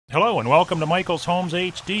Hello and welcome to Michael's Homes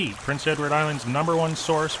HD, Prince Edward Island's #1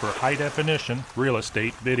 source for high-definition real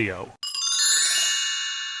estate video.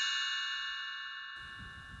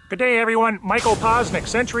 Good day everyone, Michael Poczynek,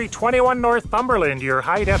 Century 21 Northumberland, your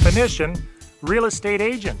high-definition real estate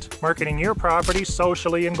agent, marketing your property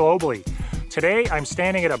socially and globally. Today I'm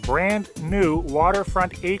standing at a brand new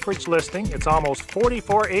waterfront acreage listing. It's almost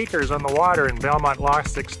 44 acres on the water in Belmont, Lot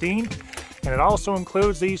 16, and it also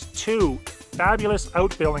includes these two fabulous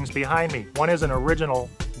outbuildings behind me. One is an original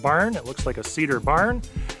barn, it looks like a cedar barn,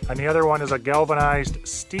 and the other one is a galvanized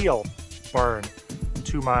steel barn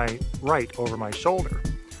to my right over my shoulder.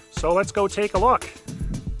 So let's go take a look.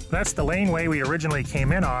 That's the laneway we originally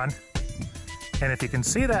came in on, and if you can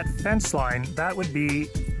see that fence line, that would be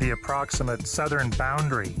the approximate southern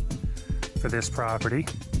boundary for this property.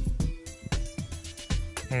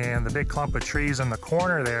 And the big clump of trees in the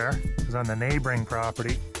corner there is on the neighboring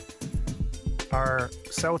property. Our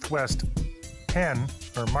southwest pin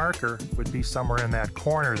or marker would be somewhere in that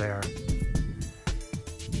corner there.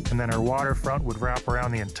 And then our waterfront would wrap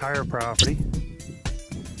around the entire property.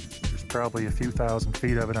 There's probably a few thousand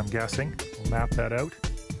feet of it, I'm guessing. We'll map that out.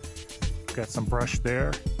 Got some brush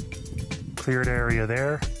there, cleared area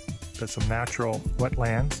there. Got some natural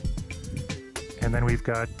wetlands. And then we've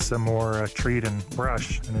got some more treed and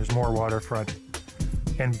brush, and there's more waterfront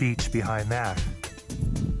and beach behind that.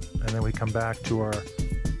 And then we come back to our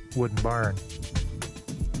wooden barn.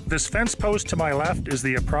 This fence post to my left is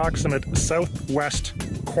the approximate southwest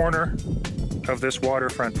corner of this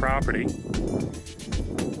waterfront property.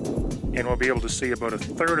 And we'll be able to see about a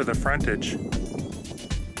third of the frontage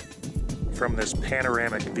from this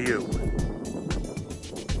panoramic view.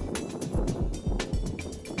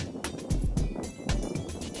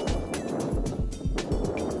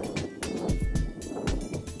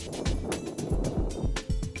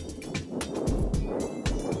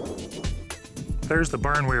 There's the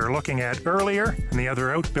barn we were looking at earlier, and the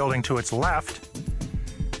other outbuilding to its left.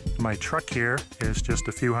 My truck here is just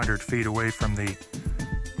a few hundred feet away from the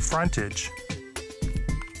frontage.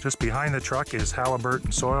 Just behind the truck is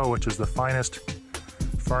Halliburton soil, which is the finest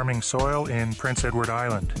farming soil in Prince Edward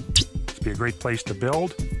Island. This would be a great place to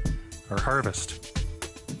build or harvest.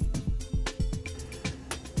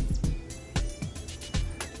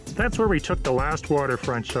 That's where we took the last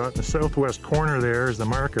waterfront shot. In the southwest corner there is the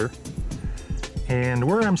marker. And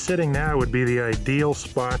where I'm sitting now would be the ideal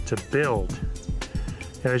spot to build.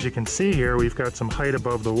 As you can see here, we've got some height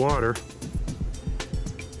above the water.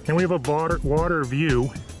 And we have a water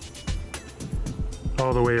view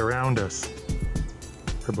all the way around us,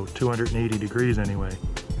 for about 280 degrees anyway.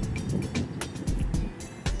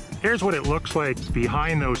 Here's what it looks like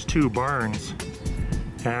behind those two barns.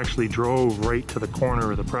 I actually drove right to the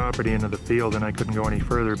corner of the property into the field, and I couldn't go any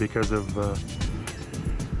further because of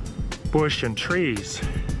bush and trees.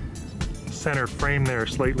 Center frame there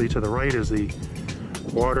slightly to the right is the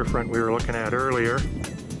waterfront we were looking at earlier.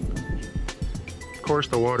 Of course,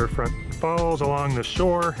 the waterfront falls along the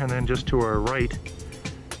shore, and then just to our right,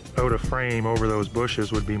 out of frame over those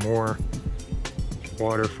bushes, would be more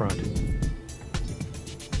waterfront.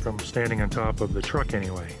 From standing on top of the truck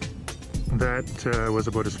anyway. That was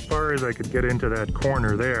about as far as I could get into that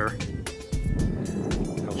corner there.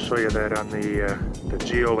 I'll show you that on the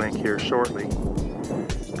geolink here shortly.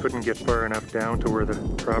 Couldn't get far enough down to where the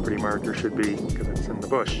property marker should be because it's in the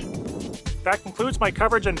bush. That concludes my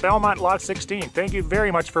coverage in Belmont Lot 16. Thank you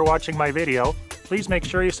very much for watching my video. Please make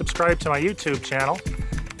sure you subscribe to my YouTube channel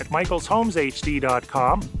at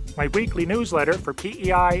michaelshomeshd.com, my weekly newsletter for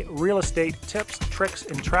p.e.i. real estate tips, tricks,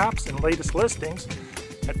 and traps and latest listings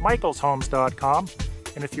at michaelshomes.com.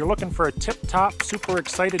 And if you're looking for a tip-top, super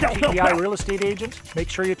excited p.e.i. real estate agent, make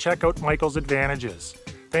sure you check out Michael's Advantages.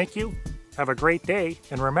 Thank you, have a great day,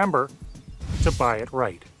 and remember to buy it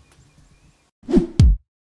right.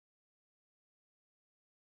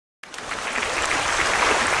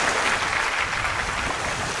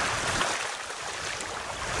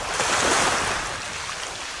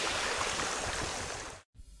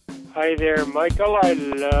 Hi there, Michael. I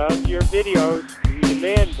love your videos. You the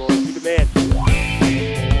man, boy. You the man.